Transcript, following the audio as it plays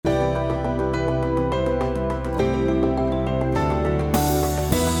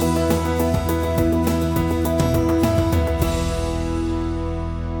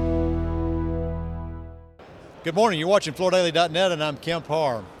Good morning. You're watching FloorDaily.net, and I'm Kemp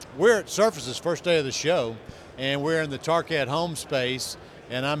Harr. We're at Surface's first day of the show, and we're in the Tarkett home space,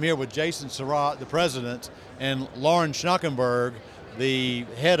 and I'm here with Jason Surratt, the president, and Lauren Schnakenberg, the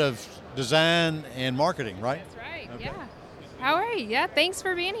head of design and marketing, right? That's right, Okay. yeah. How are you? Yeah, thanks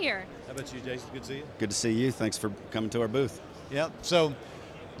for being here. How about you, Jason? Good to see you. Good to see you. Thanks for coming to our booth. Yep. So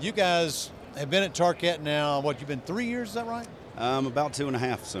you guys have been at Tarkett now, you've been 3 years, is that right? About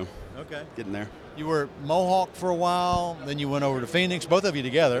 2.5, so Okay. getting there. You were at Mohawk for a while, then you went over to Phoenix, both of you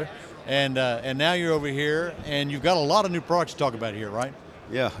together, and now you're over here, and you've got a lot of new products to talk about here, right?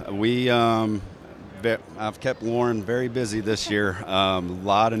 Yeah, I've kept Lauren very busy this year. A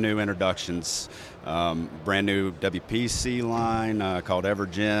lot of new introductions. Brand new WPC line called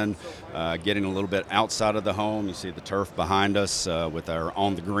Evergen, getting a little bit outside of the home. You see the turf behind us with our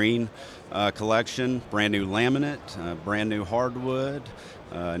On the Green collection. Brand new laminate, brand new hardwood,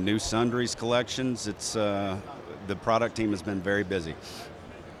 new sundries collections. It's the product team has been very busy.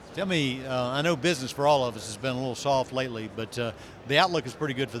 Tell me, I know business for all of us has been a little soft lately, but the outlook is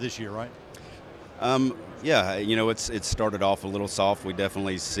pretty good for this year, right? Yeah, it started off a little soft. We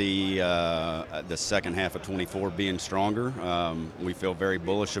definitely see the second half of 24 being stronger. We feel very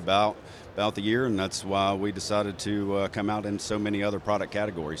bullish about the year, and that's why we decided to come out in so many other product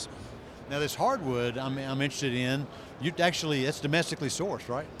categories. Now, this hardwood I'm interested in. It's domestically sourced,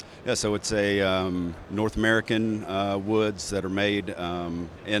 right? Yeah, so it's a North American woods that are made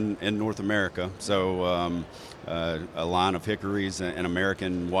in North America. So a line of hickories and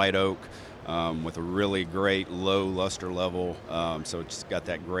American white oak. With a really great low luster level, so it's got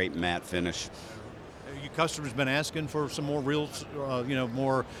that great matte finish. Have your customers been asking for some more real,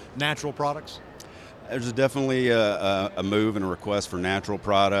 more natural products? There's definitely a move and a request for natural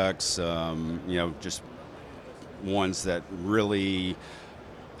products, just ones that really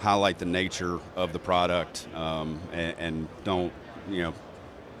highlight the nature of the product and don't,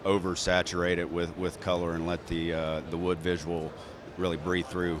 oversaturate it with color and let the wood visual really breathe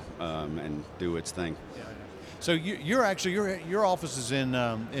through and do its thing. Yeah. So your office is in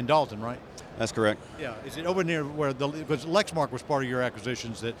Dalton, right? That's correct. Yeah. Is it over near because Lexmark was part of your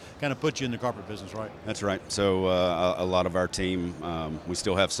acquisitions that kind of put you in the carpet business, right? That's right. So a lot of our team, we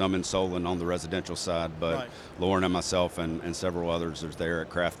still have some in Solon on the residential side, but right. Lauren and myself and several others are there at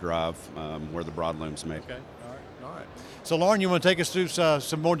Craft Drive where the broadloom's made. Okay. All right. So Lauren, you want to take us through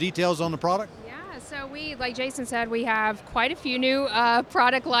some more details on the product? So we, like Jason said, we have quite a few new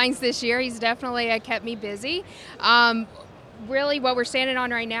product lines this year. He's definitely kept me busy. Really what we're standing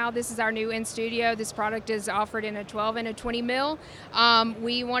on right now, this is our new in-studio. This product is offered in a 12 and a 20 mil.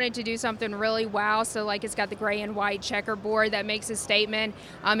 We wanted to do something really wow, so like it's got the gray and white checkerboard that makes a statement.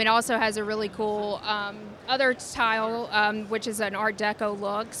 It also has a really cool other tile, which is an Art Deco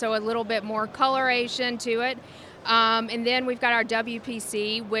look, so a little bit more coloration to it. And then we've got our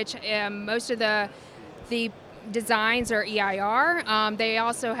WPC, which most of the designs are EIR. They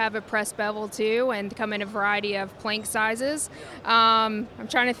also have a press bevel too, and come in a variety of plank sizes. I'm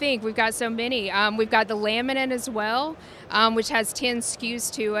trying to think. We've got so many. We've got the laminate as well, which has 10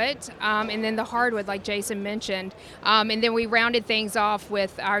 SKUs to it, and then the hardwood, like Jason mentioned. And then we rounded things off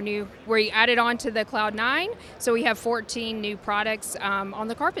with we added on to the Cloud 9, so we have 14 new products on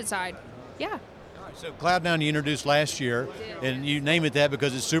the carpet side. Yeah. So Cloud 9 you introduced last year, and you name it that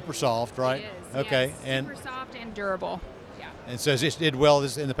because it's super soft, right? It is, okay, yes. and super soft and durable. Yeah. And so it did well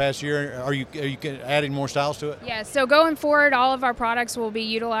in the past year. Are you adding more styles to it? Yeah. So going forward, all of our products will be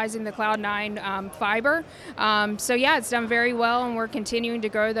utilizing the Cloud 9 fiber. So yeah, it's done very well, and we're continuing to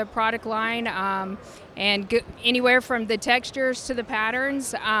grow the product line and anywhere from the textures to the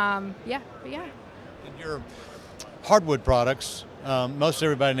patterns. And your hardwood products. Most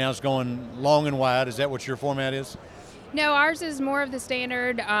everybody now is going long and wide. Is that what your format is? No, ours is more of the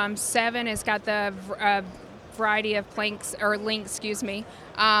standard 7. It's got the variety of planks or links, to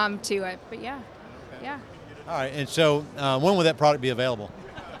it. But yeah, okay. Yeah. All right. And so, when will that product be available?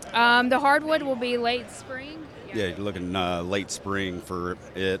 The hardwood will be late spring. Yeah, you're looking late spring for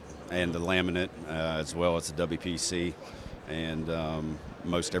it and the laminate as well as the WPC, and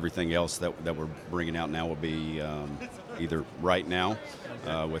most everything else that we're bringing out now will be either right now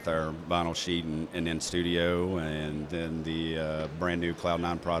with our vinyl sheet and in studio, and then the brand new Cloud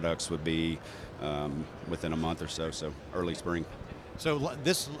 9 products would be within a month or so early spring. So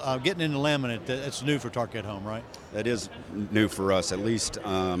this getting into laminate, that's new for Tarkett Home, right? That is new for us, at least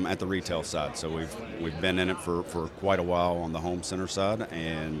at the retail side. So we've been in it for quite a while on the home center side,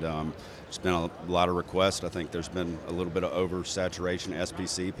 and there's been a lot of requests. I think there's been a little bit of oversaturation.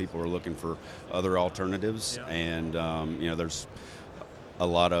 SPC, people are looking for other alternatives, and there's a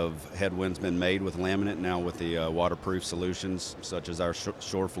lot of headwinds been made with laminate now with the waterproof solutions such as our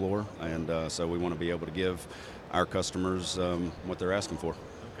shore floor, and so we want to be able to give our customers what they're asking for.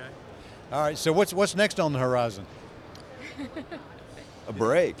 Okay. All right. So what's next on the horizon? A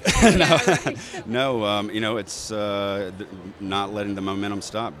break. No, it's not letting the momentum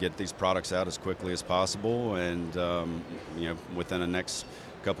stop. Get these products out as quickly as possible, and within the next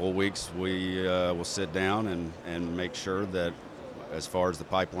couple of weeks, we will sit down and make sure that, as far as the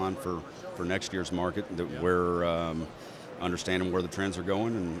pipeline for next year's market, that we're understanding where the trends are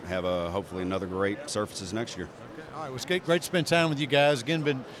going and have hopefully another great surfaces next year. Okay. All right, well, it's great to spend time with you guys. Again,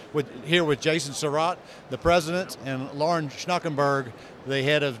 been here with Jason Surratt, the president, and Lauren Schnakenberg, the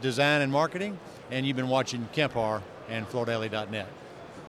head of design and marketing, and you've been watching Kemphar and FloorDaily.net.